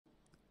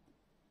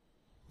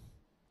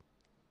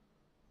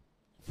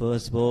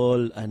First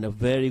ball and a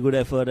very good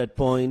effort at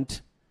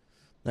point.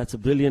 That's a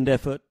brilliant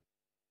effort.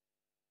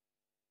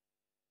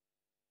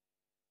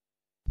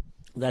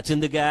 That's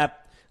in the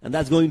gap, and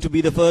that's going to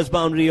be the first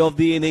boundary of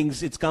the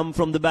innings. It's come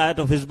from the bat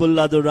of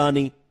Hizbullah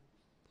Durrani.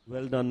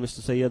 Well done,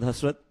 Mr. Syed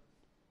Hasrat.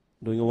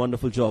 Doing a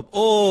wonderful job.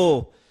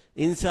 Oh,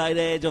 inside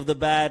edge of the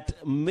bat,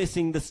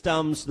 missing the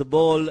stumps. The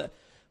ball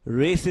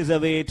races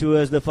away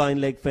towards the fine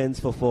leg fence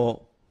for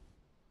 4.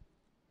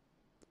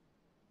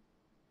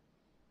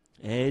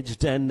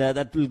 Edged, and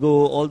that will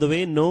go all the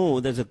way. No,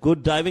 there's a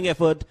good diving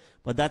effort,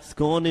 but that's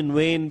gone in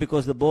vain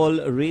because the ball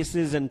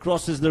races and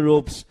crosses the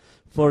ropes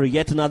for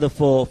yet another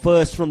 4.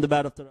 First from the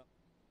bat of the...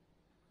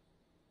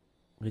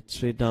 Hit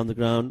straight down the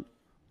ground.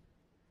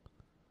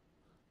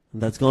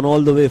 And that's gone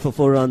all the way for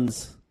 4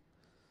 runs.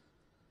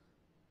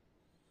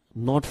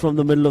 Not from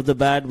the middle of the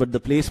bat, but the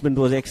placement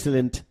was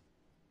excellent.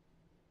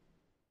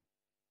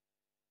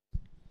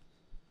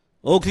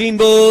 Oh, clean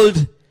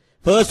bowled.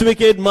 First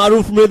wicket,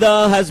 Maruf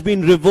Mrida has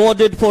been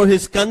rewarded for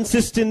his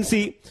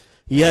consistency.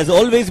 He has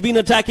always been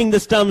attacking the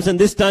stumps, and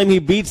this time he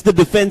beats the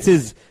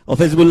defences of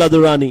Hizbullah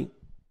Durrani.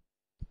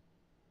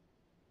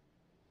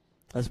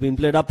 Has been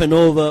played up and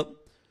over.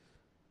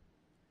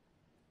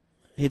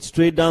 Hit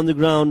straight down the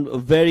ground. A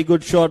very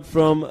good shot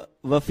from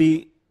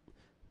Wafi.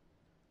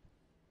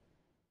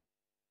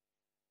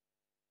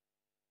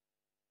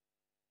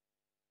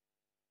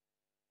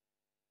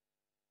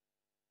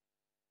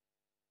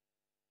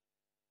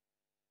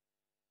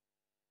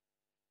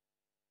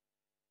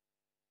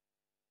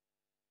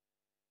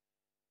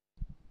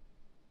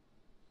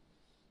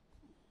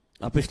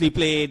 Upishly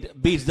played,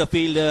 beats the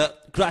fielder,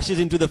 crashes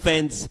into the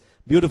fence.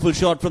 Beautiful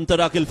shot from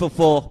Tarakil for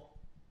 4.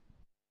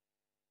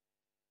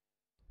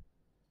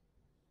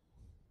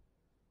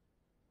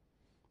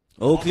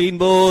 Oh, clean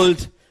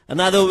bowled.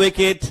 Another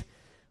wicket.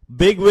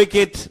 Big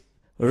wicket.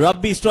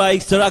 Rabbi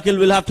strikes. Tarakil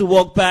will have to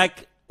walk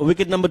back.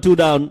 Wicket number 2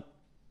 down.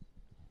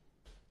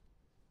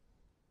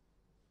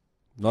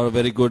 Not a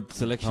very good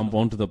selection. Jump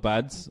onto the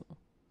pads.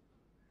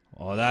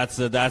 Oh, that's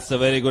a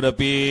very good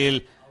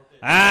appeal.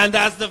 And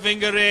that's the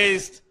finger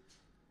raised.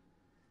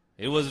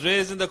 It was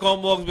raised in the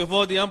comb box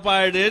before the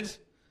umpire did.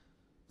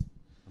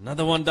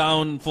 Another one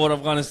down for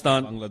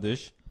Afghanistan.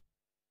 Bangladesh.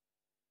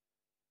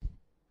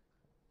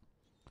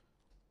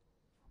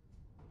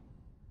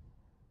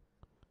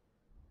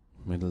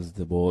 Middles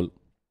the ball.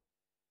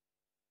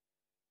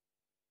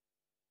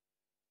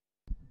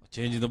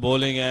 Changing the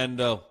bowling,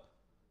 and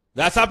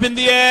that's up in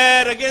the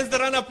air against the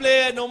runner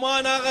player,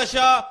 Noman Agha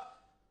Shah.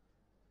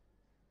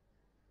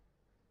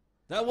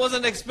 That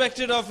wasn't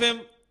expected of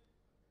him.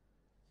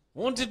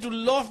 Wanted to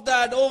loft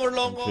that over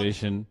long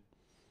on.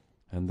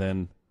 And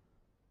then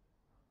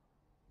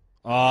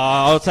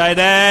outside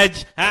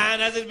edge.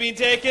 And has it been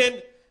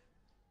taken?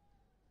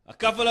 A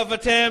couple of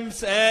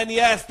attempts, and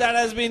yes, that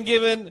has been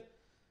given.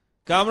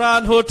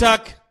 Kamran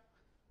Hotak.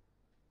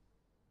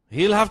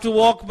 He'll have to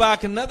walk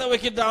back. Another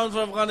wicket down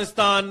for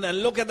Afghanistan,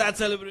 and look at that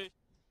celebration.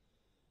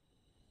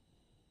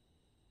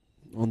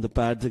 On the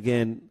pads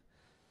again.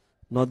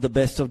 Not the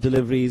best of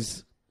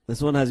deliveries.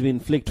 This one has been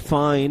flicked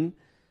fine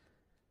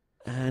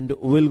and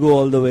will go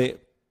all the way.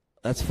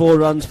 That's 4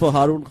 runs for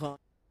Harun Khan.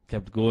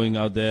 Kept going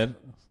out there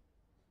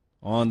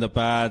on the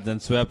pads and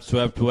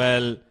swept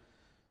well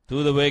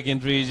to the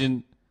vacant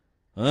region,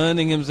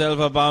 earning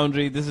himself a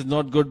boundary. This is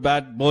not good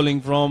bat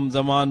bowling from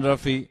Zaman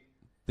Rafi.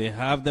 They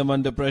have them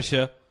under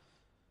pressure.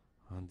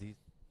 And these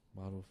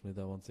Maruf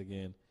Nida once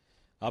again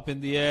up in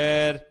the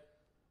air,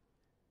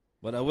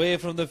 but away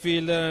from the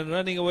fielder and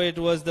running away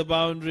towards the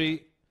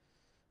boundary.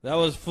 That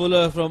was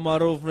Fuller from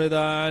Maruf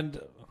Nida and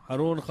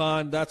Harun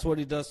Khan. That's what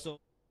he does. So,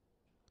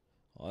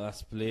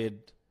 that's played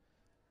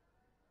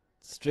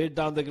straight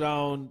down the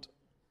ground,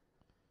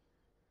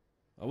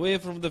 away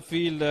from the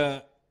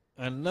fielder.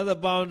 Another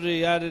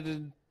boundary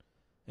added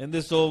in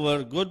this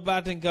over. Good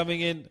batting coming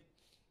in.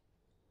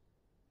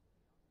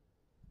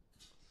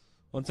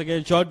 Once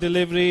again, short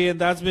delivery,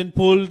 and that's been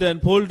pulled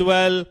and pulled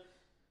well.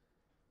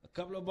 A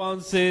couple of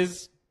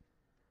bounces.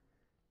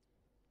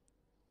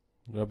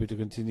 Rabi to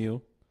continue.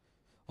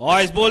 Oh,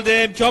 he's bowled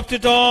him, chopped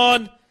it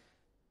on.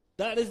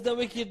 That is the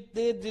wicket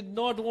they did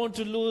not want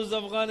to lose,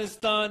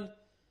 Afghanistan.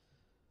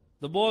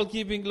 The ball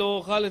keeping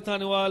low. Khalid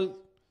Thanewal,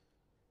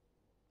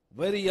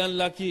 very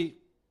unlucky.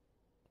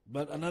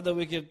 But another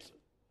wicket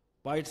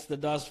bites the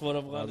dust for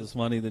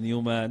Afghanistan. Usmani, the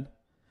new man.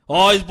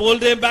 Oh, he's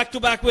bowled him,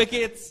 back-to-back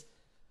wickets.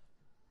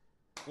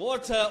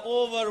 What a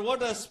over,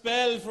 what a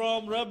spell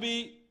from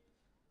Rabi.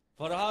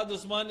 Farhad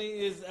Usmani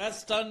is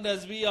as stunned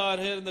as we are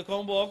here in the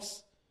com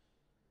box.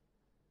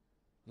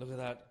 Look at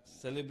that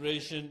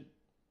celebration.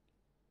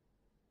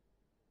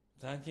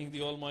 Thanking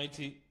the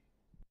Almighty.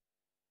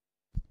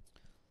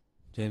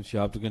 James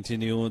Sharp to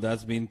continue.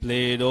 That's been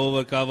played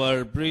over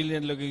cover.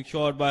 Brilliant looking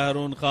shot by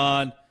Harun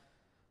Khan.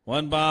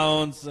 One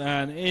bounce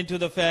and into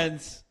the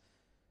fence.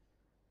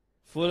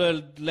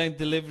 Fuller length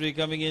delivery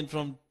coming in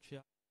from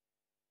Sharp.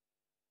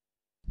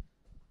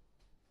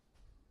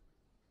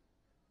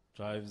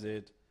 Drives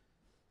it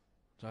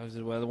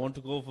well. Want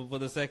to go for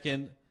the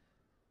second.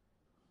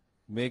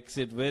 Makes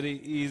it very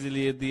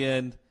easily at the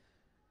end.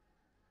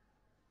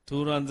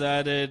 2 runs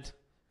added.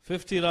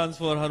 50 runs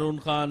for Harun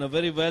Khan. A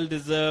very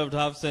well-deserved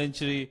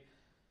half-century.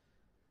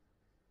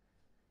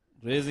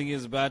 Raising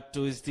his bat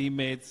to his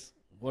teammates.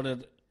 What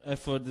an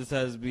effort this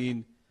has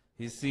been.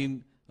 He's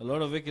seen a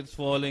lot of wickets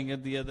falling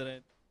at the other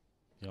end.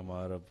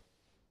 Yamarab,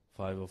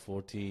 5 of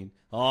 14.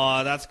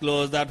 Oh, that's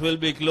close. That will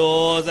be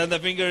close. And the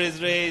finger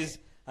is raised.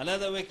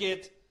 Another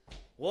wicket.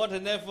 What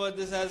an effort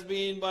this has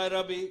been by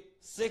Rabi.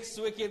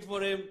 6th wicket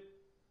for him.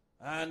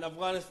 And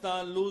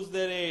Afghanistan lose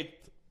their 8th.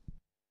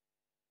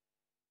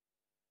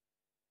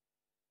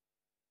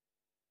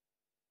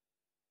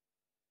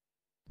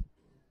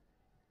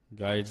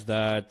 Guides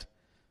that.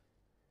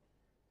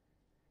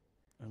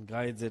 And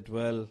guides it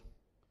well.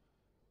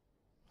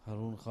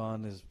 Harun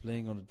Khan is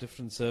playing on a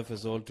different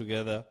surface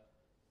altogether.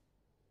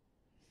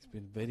 He's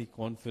been very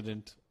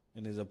confident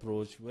in his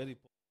approach.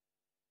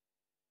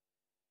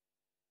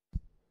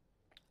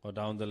 Or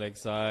down the leg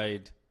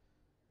side.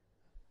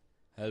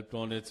 Helped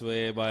on its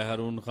way by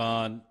Harun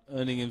Khan,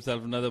 earning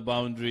himself another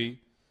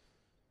boundary.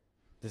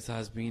 This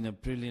has been a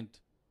brilliant.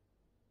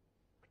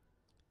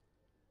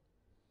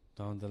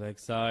 Down the leg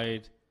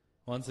side.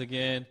 Once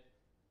again.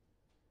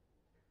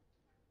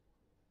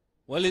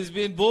 Well, he's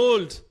been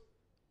bowled.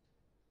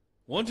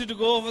 Wanted to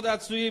go for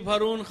that sweep,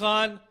 Harun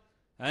Khan.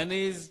 And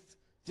he's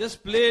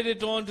just played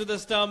it on to the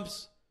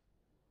stumps.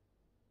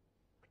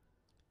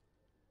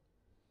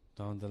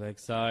 Down the leg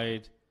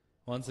side.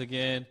 Once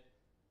again.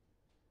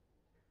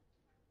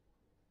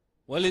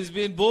 Well, he's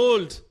been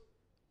bowled.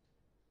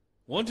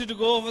 Wanted to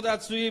go for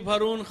that sweep,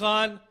 Harun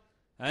Khan.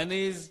 And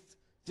he's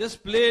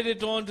just played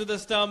it on to the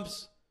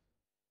stumps.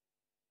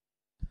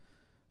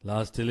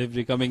 Last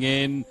delivery coming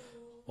in.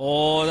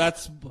 Oh,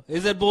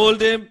 is it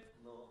bowled him?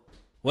 No.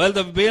 Well,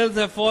 the bails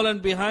have fallen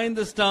behind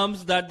the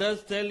stumps. That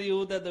does tell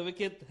you that the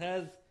wicket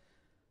has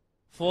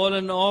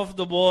fallen off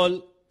the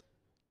ball.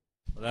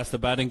 That's the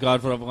batting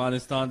card for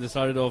Afghanistan. They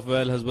started off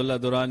well. Hezbollah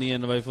Durrani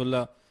and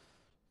Waifullah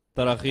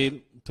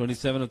Tarakhil.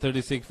 27 of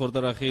 36 for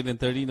Tarakhil and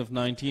 13 of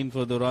 19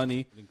 for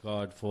Durrani.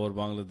 Card for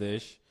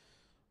Bangladesh.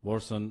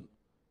 Warson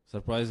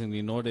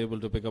surprisingly not able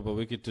to pick up a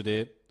wicket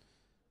today.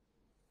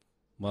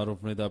 Maruf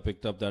Nida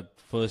picked up that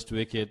first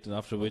wicket,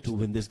 after which to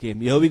win this game.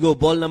 Here we go,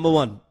 ball number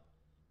 1.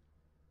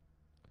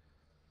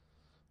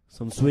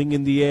 Some swing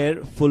in the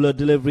air, fuller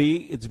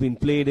delivery. It's been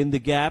played in the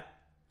gap.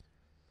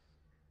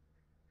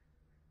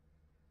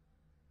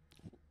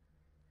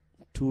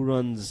 2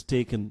 runs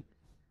taken.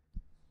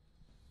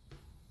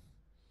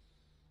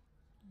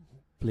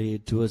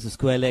 Played towards the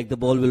square leg. The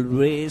ball will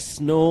race.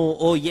 No.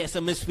 Oh yes, a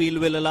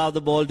misfield will allow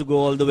the ball to go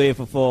all the way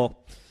for 4.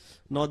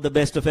 Not the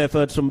best of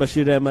efforts from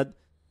Bashir Ahmed.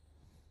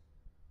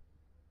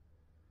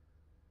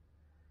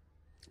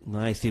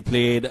 Nicely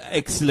played.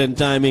 Excellent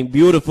timing.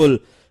 Beautiful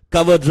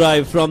cover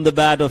drive from the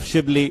bat of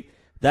Shibli.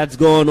 That's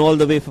gone all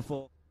the way for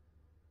 4.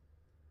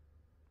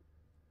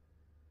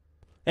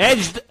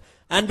 Edged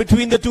and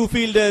between the 2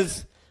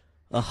 fielders.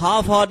 A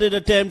half-hearted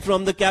attempt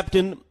from the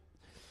captain.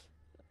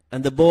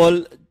 And the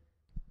ball.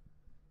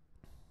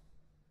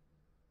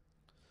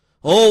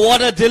 Oh,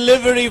 what a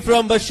delivery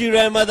from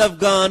Bashir Ahmed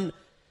Afghan.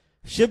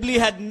 Shibli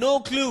had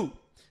no clue.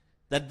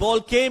 That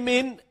ball came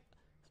in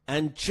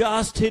and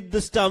just hit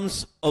the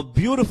stumps. A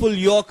beautiful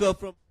Yorker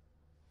from.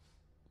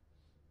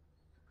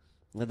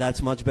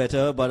 That's much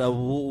better, but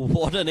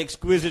what an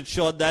exquisite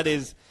shot that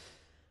is.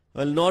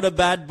 Well, not a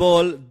bad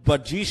ball,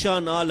 but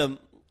Jishan Alam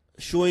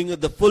showing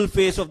the full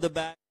face of the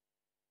bat.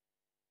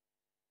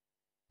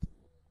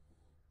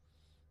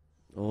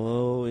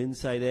 Oh,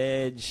 inside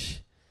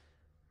edge.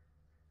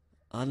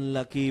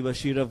 Unlucky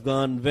Bashir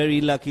Afghan,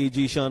 very lucky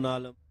Jishan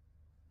Alam.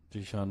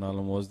 Jishan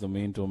Alam was the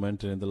main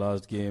tormentor in the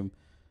last game.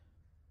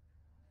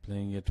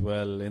 Playing it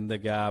well in the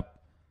gap.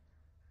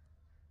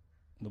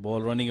 The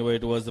ball running away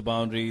towards the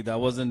boundary. That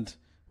wasn't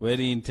where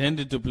he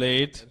intended to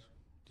play it.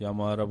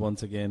 Yamara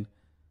once again.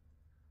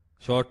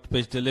 Short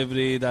pitch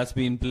delivery. That's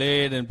been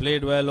played and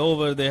played well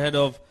over the head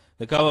of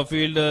the cover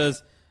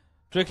fielders.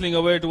 Trickling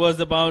away towards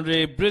the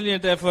boundary.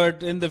 Brilliant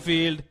effort in the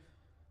field.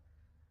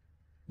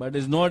 But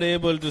is not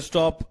able to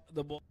stop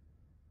the ball.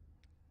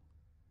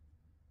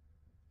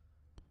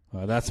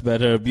 That's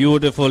better.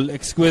 Beautiful,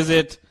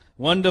 exquisite,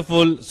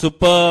 wonderful,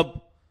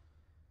 superb.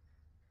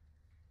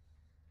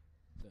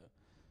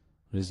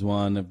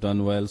 Rizwan have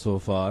done well so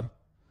far.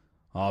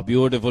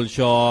 Beautiful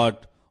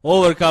shot.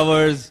 Over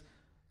covers.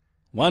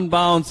 1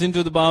 bounce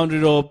into the boundary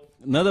rope.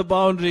 Another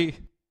boundary.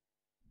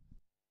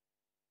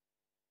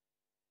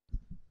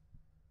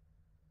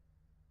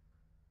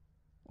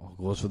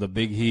 Goes for the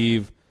big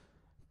heave.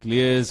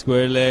 Clears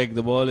square leg.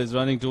 The ball is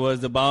running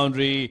towards the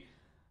boundary.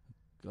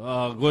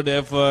 Good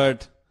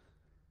effort.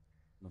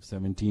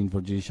 17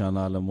 for Jishan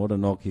Alam. What a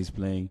knock he's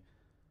playing.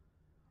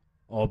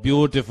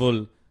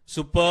 Beautiful.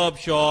 Superb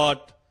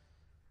shot.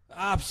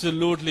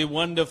 Absolutely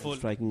wonderful.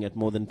 Striking at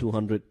more than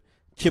 200.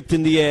 Chipped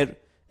in the air.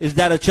 Is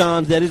that a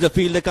chance? There is a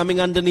fielder coming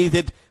underneath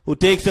it who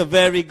takes a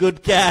very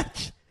good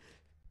catch.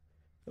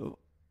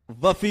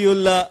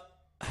 Wafiullah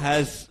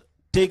has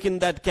taken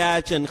that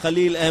catch and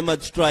Khalil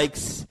Ahmed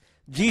strikes.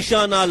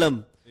 Jishan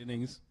Alam.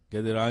 innings.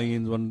 Get their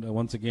eye-ins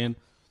once again.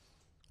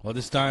 Well,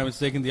 this time it's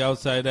taking the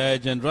outside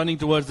edge and running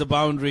towards the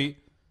boundary.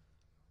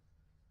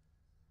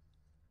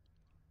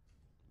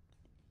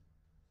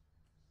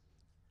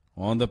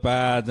 On the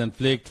pads and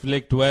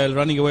flicked well,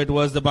 running away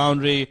towards the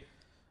boundary.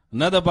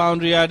 Another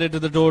boundary added to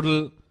the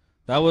total.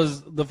 That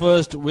was the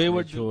first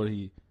wayward. Sure,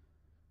 he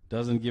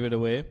doesn't give it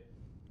away.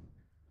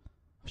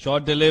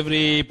 Short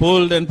delivery,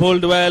 pulled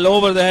well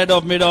over the head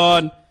of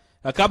mid-on.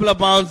 A couple of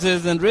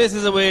bounces and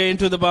races away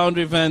into the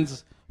boundary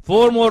fence.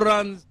 4 more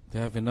runs. They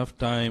have enough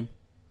time.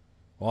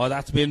 Oh,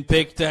 that's been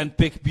picked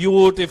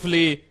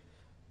beautifully.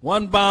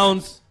 1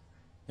 bounce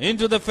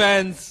into the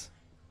fence.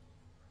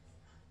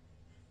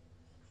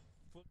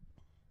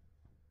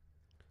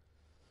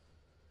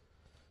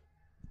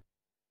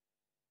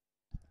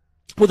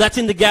 Oh, that's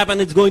in the gap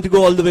and it's going to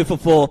go all the way for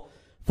 4.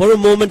 For a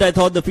moment, I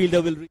thought the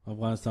fielder will...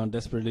 Afghanistan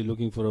desperately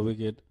looking for a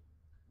wicket.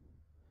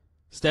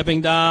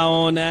 Stepping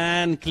down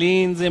and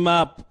cleans him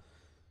up.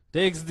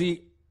 Takes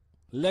the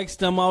leg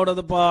stump out of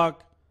the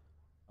park.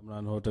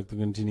 Amran Hotak to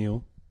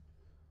continue.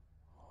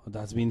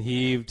 That's been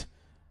heaved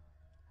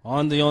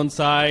on the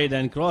onside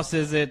and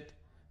crosses it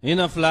in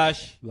a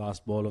flash.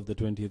 Last ball of the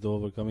 20th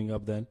over coming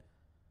up then.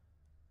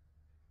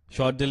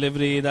 Short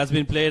delivery that's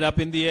been played up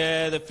in the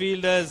air. The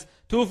fielders,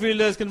 2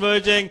 fielders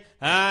converging,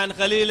 and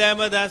Khalil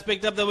Ahmed has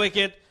picked up the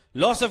wicket.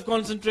 Loss of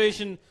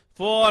concentration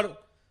for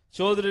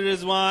Chaudhry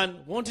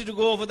Rizwan. Wanted to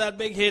go for that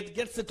big hit,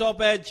 gets the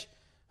top edge,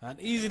 and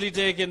easily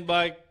taken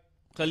by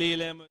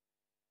Khalil Ahmed.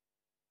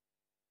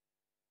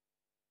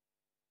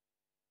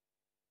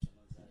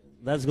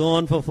 That's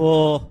gone for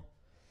 4.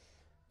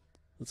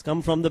 It's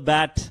come from the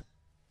bat,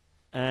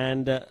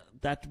 and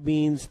that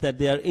means that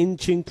they are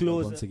inching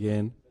closer. Once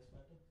again.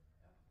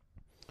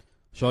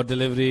 Short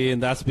delivery,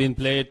 and that's been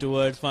played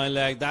towards fine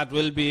leg. That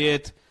will be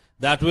it.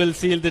 That will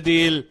seal the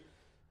deal.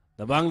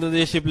 The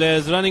Bangladeshi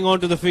players running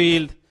onto the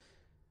field,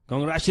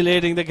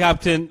 congratulating the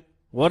captain.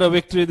 What a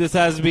victory this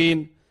has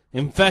been.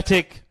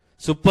 Emphatic,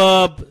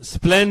 superb,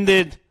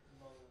 splendid.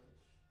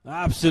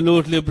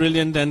 Absolutely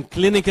brilliant and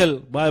clinical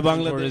by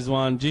Bangladesh.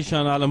 Rizwan.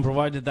 Jishan Alam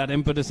provided that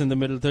impetus in the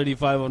middle.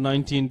 35 of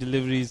 19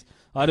 deliveries.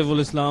 Ariful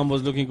Islam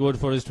was looking good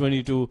for his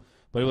 22,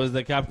 but it was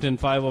the captain,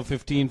 5 of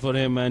 15 for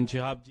him, and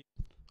Shihab.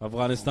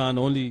 Afghanistan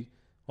only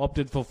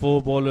opted for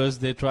 4 bowlers.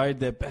 They tried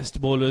their best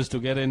bowlers to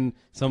get in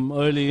some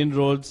early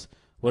inroads.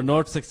 Were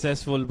not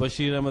successful.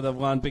 Bashir Ahmed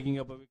Afghan picking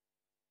up a wicket.